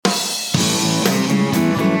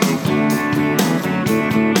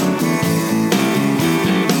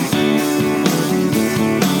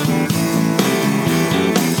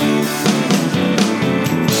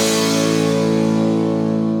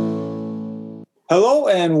Hello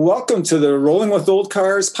and welcome to the Rolling with Old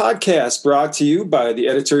Cars podcast, brought to you by the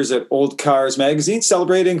editors at Old Cars Magazine,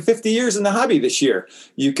 celebrating 50 years in the hobby this year.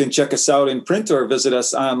 You can check us out in print or visit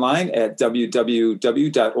us online at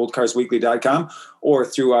www.oldcarsweekly.com or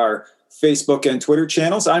through our Facebook and Twitter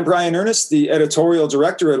channels. I'm Brian Ernest, the editorial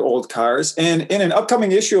director at Old Cars. And in an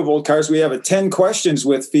upcoming issue of Old Cars, we have a 10 questions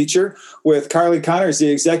with feature with Carly Connors,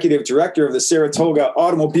 the executive director of the Saratoga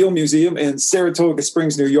Automobile Museum in Saratoga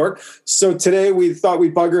Springs, New York. So today we thought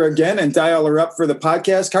we'd bug her again and dial her up for the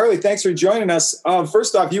podcast. Carly, thanks for joining us.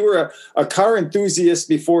 First off, you were a car enthusiast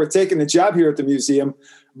before taking the job here at the museum.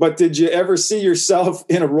 But did you ever see yourself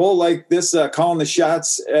in a role like this, calling the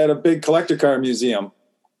shots at a big collector car museum?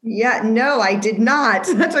 Yeah, no, I did not.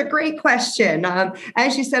 That's a great question.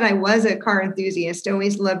 As you said, I was a car enthusiast,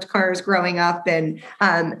 always loved cars growing up and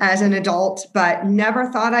as an adult, but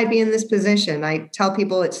never thought I'd be in this position. I tell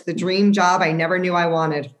people it's the dream job I never knew I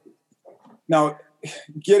wanted. Now,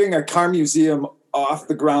 getting a car museum off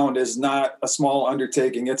the ground is not a small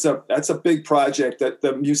undertaking. That's a big project. That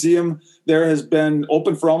the museum there has been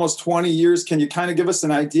open for almost 20 years. Can you kind of give us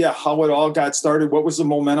an idea how it all got started? What was the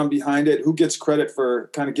momentum behind it? Who gets credit for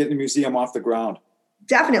kind of getting the museum off the ground?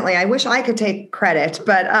 Definitely. I wish I could take credit,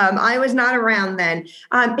 but I was not around then.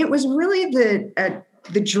 It was really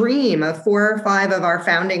the dream of 4 or 5 of our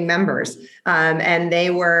founding members. And they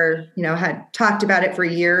were, had talked about it for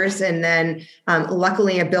years. And then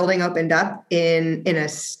luckily a building opened up in a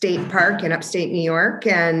state park in upstate New York,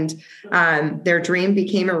 and their dream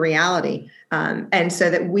became a reality. And so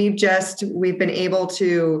that we've been able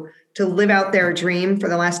to live out their dream for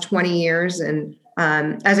the last 20 years. And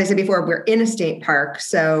as I said before, we're in a state park,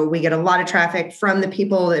 so we get a lot of traffic from the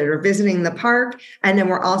people that are visiting the park. And then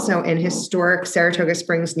we're also in historic Saratoga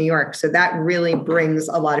Springs, New York. So that really brings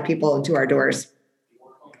a lot of people into our doors.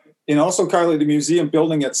 And also, Carly, the museum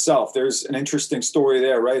building itself, there's an interesting story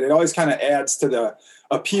there, right? It always kind of adds to the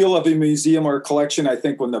appeal of a museum or a collection, I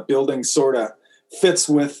think, when the building sort of fits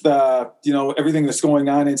with, everything that's going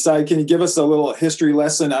on inside. Can you give us a little history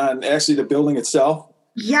lesson on actually the building itself?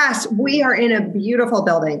 Yes, we are in a beautiful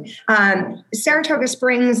building. Saratoga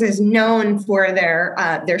Springs is known for their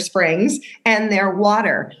springs and their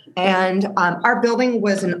water. And our building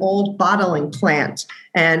was an old bottling plant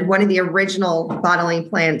and one of the original bottling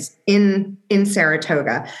plants in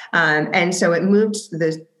Saratoga. And so it moved,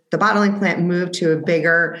 the bottling plant moved to a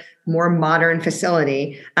bigger, more modern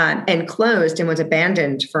facility and closed and was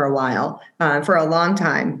abandoned for a while, for a long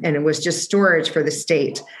time. And it was just storage for the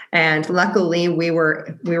state. And luckily we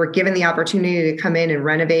were given the opportunity to come in and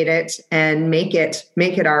renovate it and make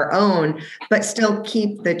it our own, but still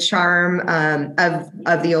keep the charm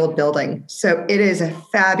of the old building. So it is a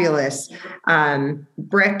fabulous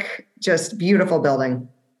brick, just beautiful building.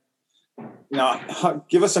 Now,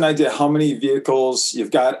 give us an idea how many vehicles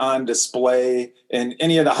you've got on display and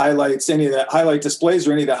any of the highlight displays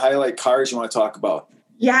or any of the highlight cars you want to talk about.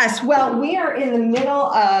 Yes. Well, we are in the middle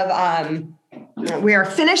of, we are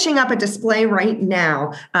finishing up a display right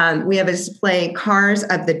now. We have a display cars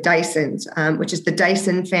of the Dysons, which is the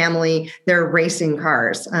Dyson family. They're racing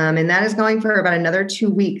cars. And that is going for about another 2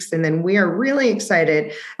 weeks. And then we are really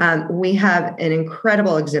excited. We have an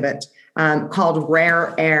incredible exhibit called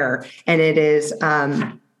Rare Air, and it is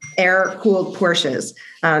air-cooled Porsches,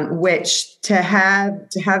 which to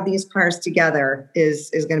have these cars together is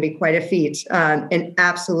going to be quite a feat and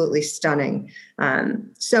absolutely stunning.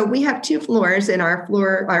 So we have 2 floors, and our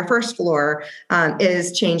first floor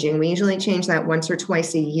is changing. We usually change that once or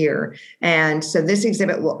twice a year. And so this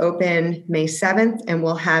exhibit will open May 7th, and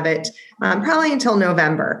we'll have it probably until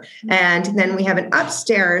November. And then we have an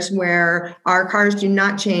upstairs where our cars do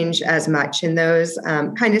not change as much, and those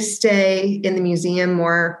kind of stay in the museum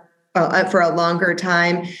more for a longer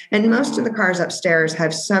time. And most of the cars upstairs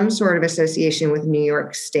have some sort of association with New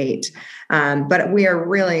York State. But we are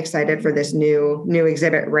really excited for this new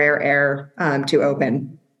exhibit, Rare Air, to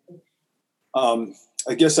open. I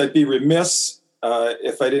guess I'd be remiss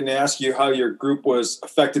if I didn't ask you how your group was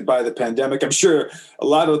affected by the pandemic. I'm sure a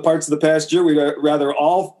lot of the parts of the past year we'd rather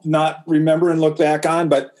all not remember and look back on,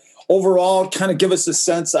 but overall, kind of give us a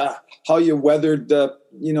sense of how you weathered the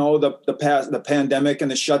pandemic and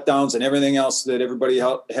the shutdowns and everything else that everybody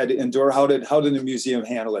had to endure. How did the museum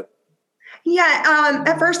handle it? Yeah,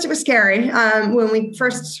 at first it was scary. When we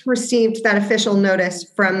first received that official notice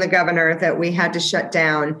from the governor that we had to shut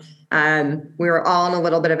down, We were all in a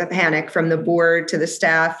little bit of a panic, from the board to the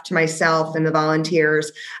staff to myself and the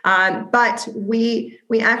volunteers. But we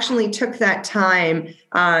actually took that time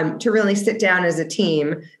to really sit down as a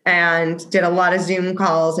team and did a lot of Zoom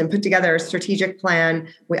calls and put together a strategic plan.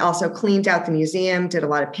 We also cleaned out the museum, did a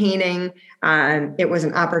lot of painting. It was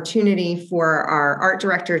an opportunity for our art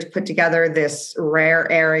director to put together this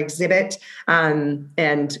rare air exhibit and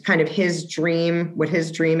kind of what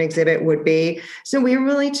his dream exhibit would be. So we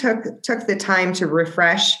really took the time to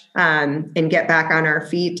refresh and get back on our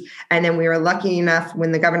feet. And then we were lucky enough,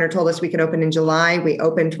 when the governor told us we could open in July, we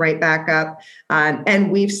opened right back up.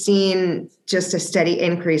 And we've seen just a steady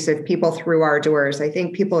increase of people through our doors. I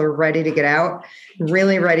think people are ready to get out,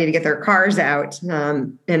 really ready to get their cars out.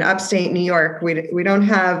 In upstate New York, we don't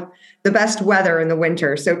have the best weather in the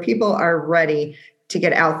winter, so people are ready to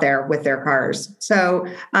get out there with their cars. So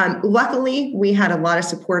luckily, we had a lot of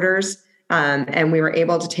supporters, and we were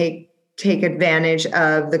able to take advantage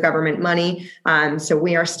of the government money. So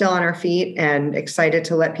we are still on our feet and excited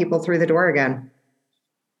to let people through the door again.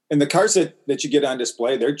 And the cars that you get on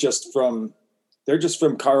display, they're just from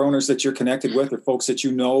car owners that you're connected with, or folks that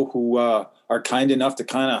you know who are kind enough to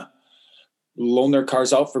kind of loan their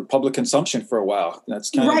cars out for public consumption for a while. That's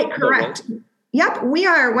kind of right. Correct. Right? Yep. We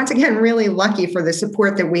are, once again, really lucky for the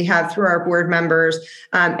support that we have through our board members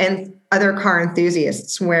and other car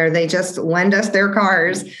enthusiasts, where they just lend us their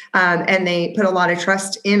cars and they put a lot of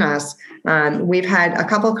trust in us. We've had a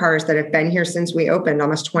couple cars that have been here since we opened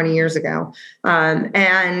almost 20 years ago.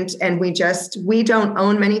 And we don't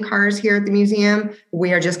own many cars here at the museum.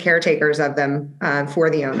 We are just caretakers of them for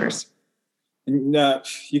the owners. And,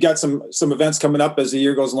 you got some events coming up as the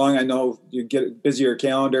year goes along. I know you get a busier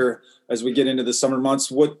calendar as we get into the summer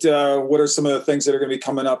months. What are some of the things that are going to be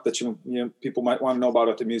coming up that people might want to know about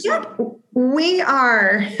at the museum? Yep. We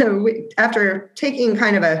are, after taking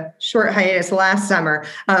kind of a short hiatus last summer,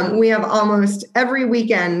 we have almost every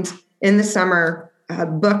weekend in the summer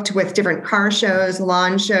booked with different car shows,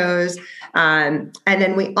 lawn shows. And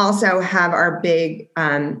then we also have our big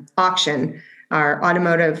auction, our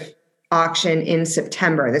automotive auction in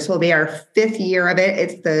September. This will be our 5th year of it.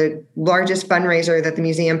 It's the largest fundraiser that the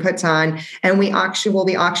museum puts on. And we will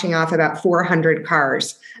be auctioning off about 400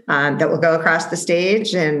 cars that will go across the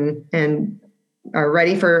stage and are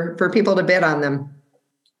ready for people to bid on them.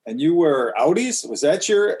 And you were Audis? Is that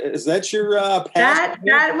your passion?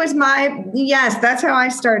 That was yes, that's how I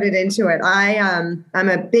started into it. I'm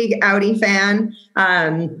a big Audi fan.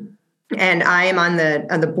 And I am on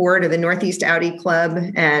the board of the Northeast Audi Club,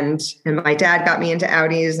 and my dad got me into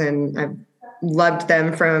Audis, and I've loved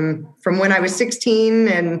them from when I was 16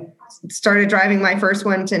 and started driving my first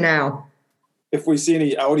one to now. If we see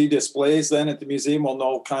any Audi displays then at the museum, we'll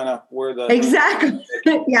know kind of where the... Exactly.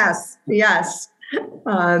 Yes.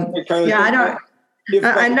 Carly,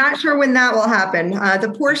 I'm not sure when that will happen.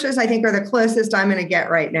 The Porsches, I think, are the closest I'm going to get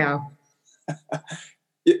right now.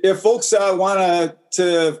 If folks want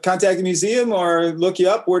to contact the museum or look you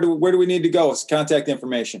up, where do we need to go? Contact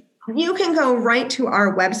information. You can go right to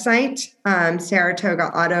our website,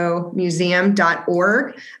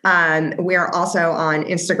 SaratogaAutomuseum.org. We are also on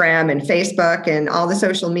Instagram and Facebook and all the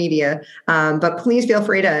social media. But please feel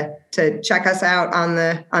free to check us out on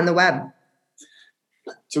the web.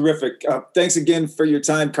 Terrific. Thanks again for your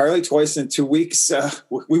time, Carly. Twice in 2 weeks.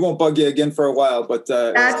 We won't bug you again for a while, but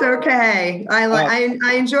that's okay.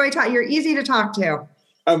 I enjoy talking. You're easy to talk to.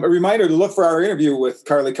 A reminder to look for our interview with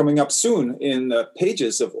Carly coming up soon in the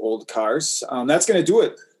pages of Old Cars. That's going to do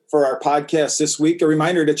it for our podcast this week. A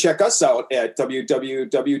reminder to check us out at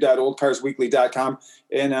www.oldcarsweekly.com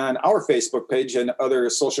and on our Facebook page and other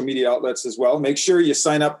social media outlets as well. Make sure you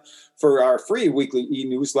sign up for our free weekly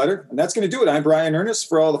e-newsletter. And that's going to do it. I'm Brian Ernest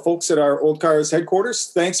for all the folks at our Old Cars headquarters.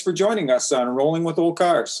 Thanks for joining us on Rolling with Old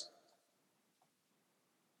Cars.